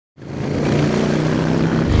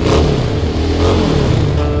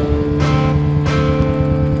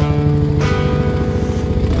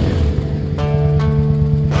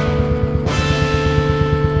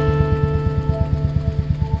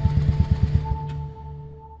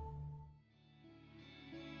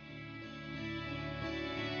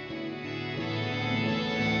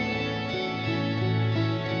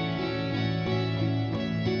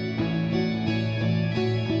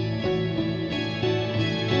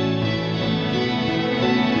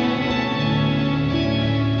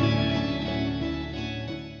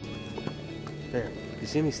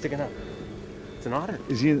see him? He's sticking up. It's an otter.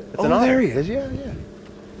 Is he? It's an otter. There he is. Yeah, yeah.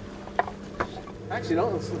 Actually,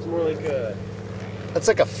 no. This looks more like a. That's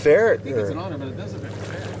like a ferret. I think it's an otter, but it does look like a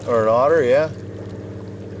ferret. Or an otter, yeah.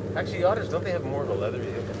 Actually, otters, don't they have more of a leathery?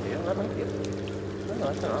 Yeah, that might be it.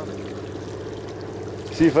 No, that's an otter.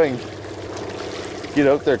 See if I can get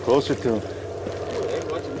out there closer to him. Oh, hey,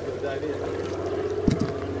 watch him go dive in.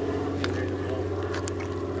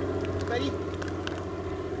 Buddy.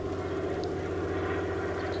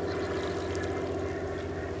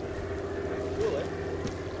 Cool, eh?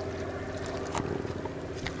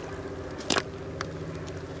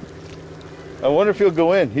 I wonder if he'll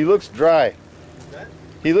go in. He looks dry.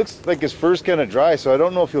 He looks like his fur's kind of dry, so I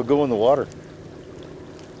don't know if he'll go in the water.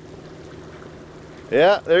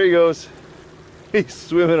 Yeah, there he goes. He's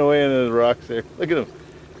swimming away into the rocks there. Look at him.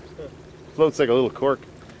 Floats like a little cork.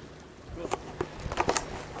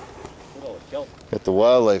 Got the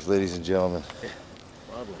wildlife, ladies and gentlemen.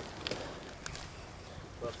 Wildlife.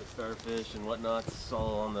 Lots of starfish and whatnots. It's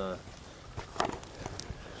all on the.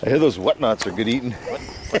 I hear those whatnots are good eating.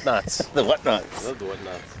 Whatnots. The whatnots. I love the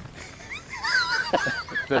whatnots.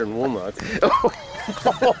 Better than walnuts.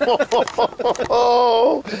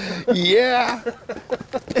 Oh, yeah.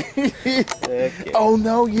 Okay. Oh,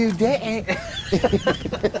 no, you didn't.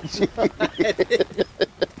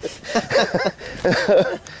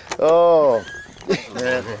 Oh,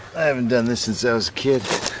 man. I haven't done this since I was a kid.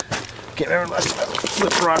 Can't remember last time I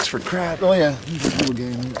flipped rocks for crab. Oh, yeah. There's a little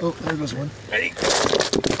game. Oh, there goes one. Ready?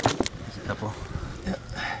 There's a couple. Yeah.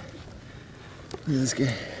 Look at this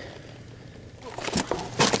guy.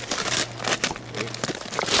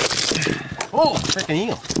 Oh, freaking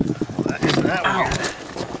eel. Isn't that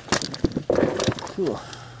weird? Cool.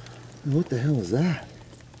 What the hell is that?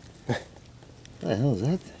 What the hell is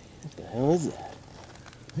that thing? What the hell is that?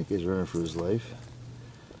 I think he's running for his life.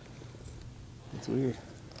 That's weird.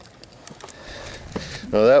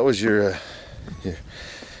 Well, that was your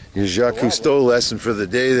Jacques Cousteau lesson for the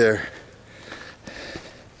day there.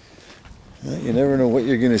 Well, you never know what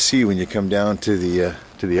you're going to see when you come down to the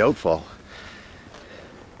outfall.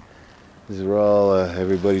 This is where all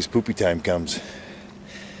everybody's poopy time comes,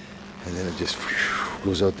 and then it just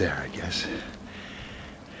goes out there, I guess.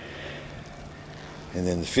 And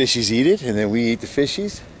then the fishies eat it, and then we eat the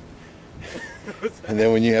fishies. And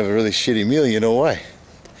then when you have a really shitty meal, you know why.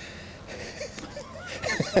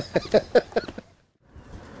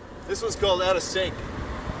 This one's called Out of Sync.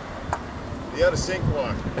 The Out of Sync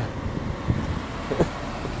walk.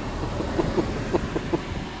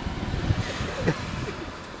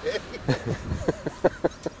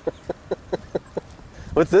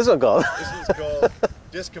 What's this one called? This one's called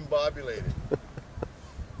Discombobulated.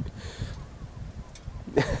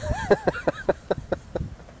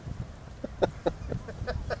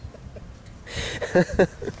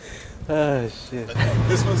 Oh shit.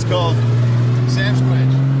 This one's called Sam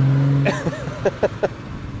Squinch.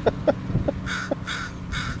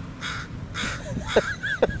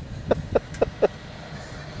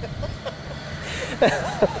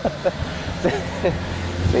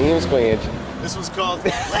 Sam Squinch. This one's called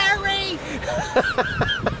Larry.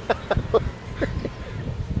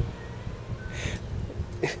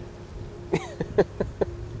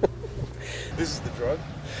 This is the drug.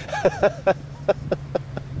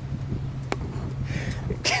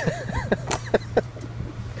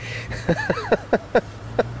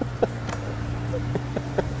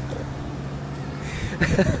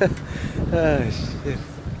 Oh shit.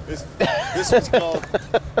 This one's called.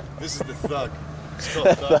 This is the thug. It's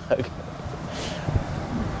called thug.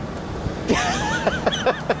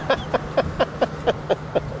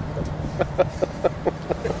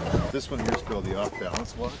 This one here's called the off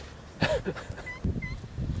balance walk.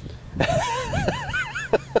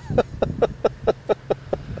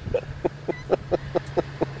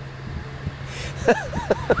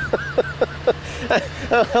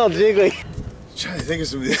 Oh, jiggly. Trying to think of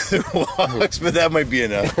some of the other walks, but that might be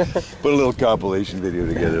enough. Put a little compilation video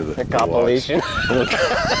together. A compilation? A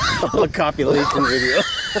little compilation video.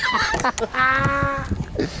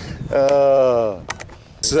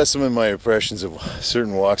 So that's some of my impressions of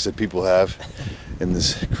certain walks that people have in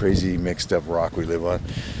this crazy mixed up rock we live on.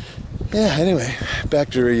 Yeah, anyway, back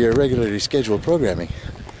to your regularly scheduled programming.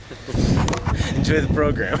 Enjoy the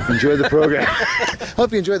program. Enjoy the program.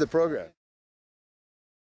 Hope you enjoy the program.